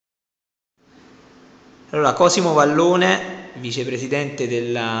Allora, Cosimo Vallone, vicepresidente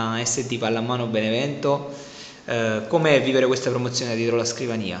della SD Pallamano Benevento, com'è vivere questa promozione dietro la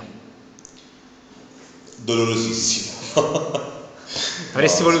scrivania? Dolorosissimo.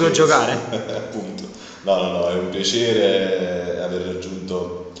 Avresti No, voluto scherzo, giocare? appunto. No, è un piacere aver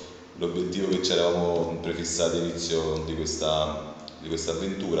raggiunto l'obiettivo che ci eravamo prefissati all'inizio di questa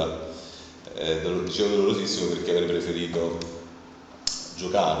avventura. Dicevo dolorosissimo perché avrei preferito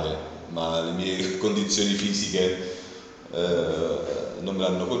giocare, ma le mie condizioni fisiche non me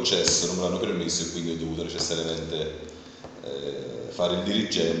l'hanno concesso, non me l'hanno permesso, e quindi ho dovuto necessariamente fare il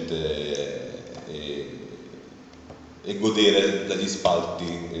dirigente e godere dagli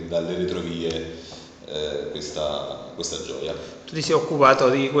spalti e dalle retrovie questa gioia. Tu ti sei occupato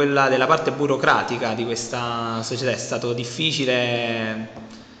della parte burocratica di questa società, è stato difficile?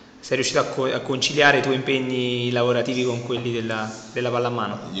 Sei riuscito a conciliare i tuoi impegni lavorativi con quelli della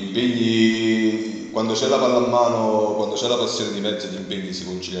pallamano? Gli impegni, quando c'è la pallamano, quando c'è la passione di mezzo, gli impegni si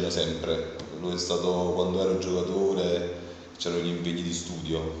conciliano sempre. Lo è stato quando ero giocatore, c'erano gli impegni di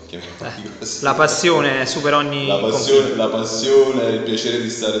studio, chiamiamoli così. La passione supera ogni confine. La passione, il piacere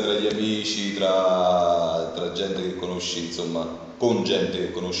di stare tra gli amici, tra gente che conosci, insomma, con gente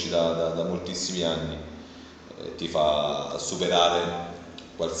che conosci da moltissimi anni, ti fa superare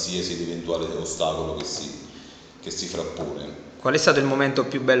qualsiasi eventuale ostacolo che si frappone. Qual è stato il momento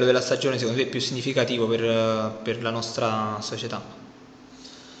più bello della stagione, secondo te, più significativo per la nostra società?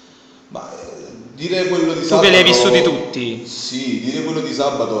 Ma dire quello di Tu che li hai vissuti sabato, tutti. sì, dire quello di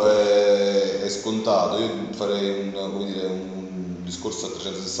sabato è scontato. Io farei come dire, un discorso a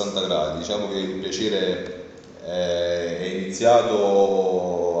 360 gradi. Diciamo che il piacere è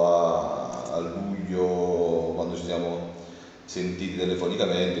iniziato a luglio, quando ci siamo sentiti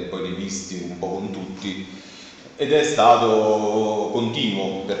telefonicamente e poi rivisti un po' con tutti, ed è stato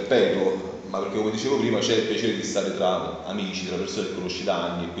continuo, perpetuo, ma perché, come dicevo prima, c'è il piacere di stare tra amici, tra persone che conosci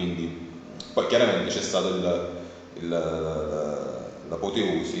da anni, e quindi poi chiaramente c'è stato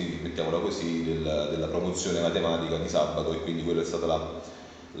l'apoteosi, mettiamola così, della promozione matematica di sabato, e quindi quella è stata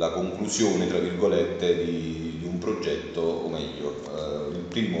la conclusione, tra virgolette, di un progetto, o meglio, il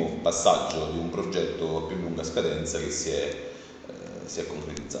primo passaggio di un progetto a più lunga scadenza che si è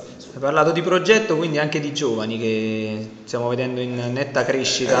concretizzato. Insomma. Hai parlato di progetto, quindi anche di giovani che stiamo vedendo in netta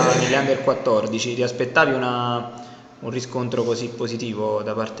crescita negli under 14. Ti aspettavi un riscontro così positivo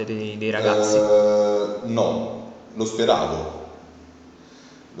da parte dei ragazzi? No, lo speravo,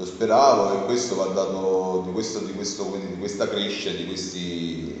 e questo va dato di questa crescita, di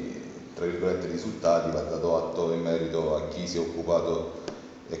questi, tra virgolette, risultati, va dato atto e merito a chi si è occupato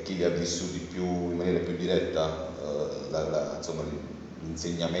e a chi li ha vissuti in maniera più diretta, insomma,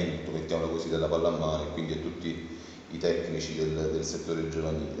 l'insegnamento, mettiamolo così, della pallamano, e quindi a tutti i tecnici del settore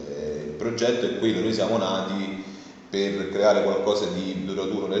giovanile. Il progetto è quello: noi siamo nati per creare qualcosa di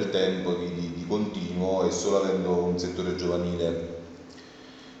duraturo nel tempo, di continuo, e solo avendo un settore giovanile,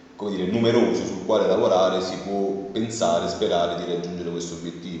 come dire, numeroso, sul quale lavorare, si può pensare, sperare di raggiungere questo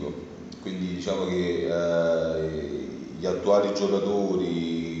obiettivo. Quindi diciamo che gli attuali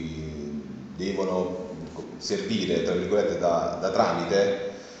giocatori devono servire, tra virgolette, da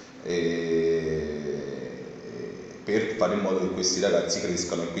tramite, per fare in modo che questi ragazzi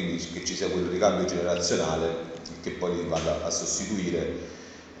crescano, e quindi che ci sia quel ricambio generazionale che poi li vada a sostituire,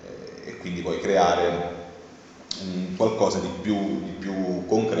 e quindi poi creare qualcosa di più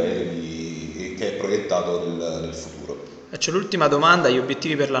concreto e che è proiettato nel futuro. Faccio l'ultima domanda: gli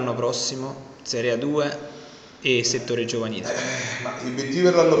obiettivi per l'anno prossimo, Serie A2 e settore giovanile? Ma gli obiettivi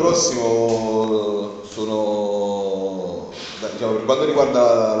per l'anno prossimo sono, diciamo, per quanto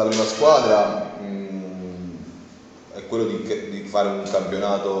riguarda la prima squadra, è quello di fare un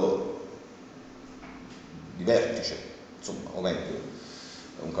campionato di vertice, insomma, o meglio,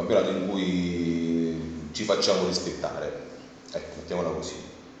 un campionato in cui ci facciamo rispettare, ecco, mettiamola così.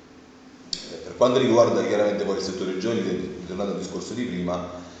 Per quanto riguarda chiaramente poi il settore giovanile, tornando al discorso di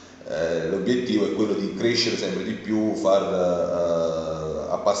prima, l'obiettivo è quello di crescere sempre di più, far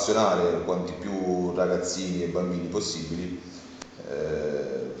appassionare quanti più ragazzini e bambini possibili,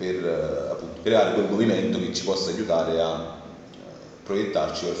 per appunto creare quel movimento che ci possa aiutare a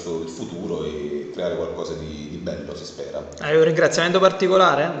proiettarci verso il futuro e creare qualcosa di bello, si spera. Hai un ringraziamento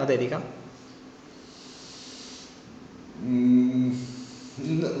particolare? Una dedica?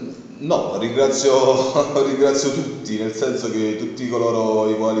 No, ringrazio tutti, nel senso che tutti coloro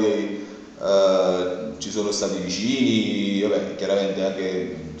i quali ci sono stati vicini. Vabbè, chiaramente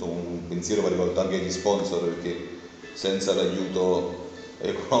anche, insomma, un pensiero va rivolto anche agli sponsor, perché senza l'aiuto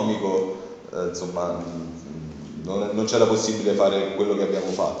economico, insomma, non c'era possibile fare quello che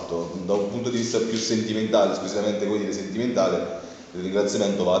abbiamo fatto. Da un punto di vista più sentimentale, esclusivamente come dire sentimentale, il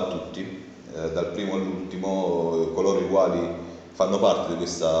ringraziamento va a tutti, dal primo all'ultimo, coloro i quali fanno parte di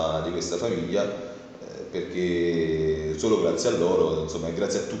questa famiglia, perché solo grazie a loro, insomma, e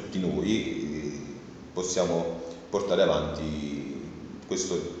grazie a tutti noi, possiamo portare avanti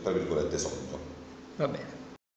questo, tra virgolette, sogno. Va bene.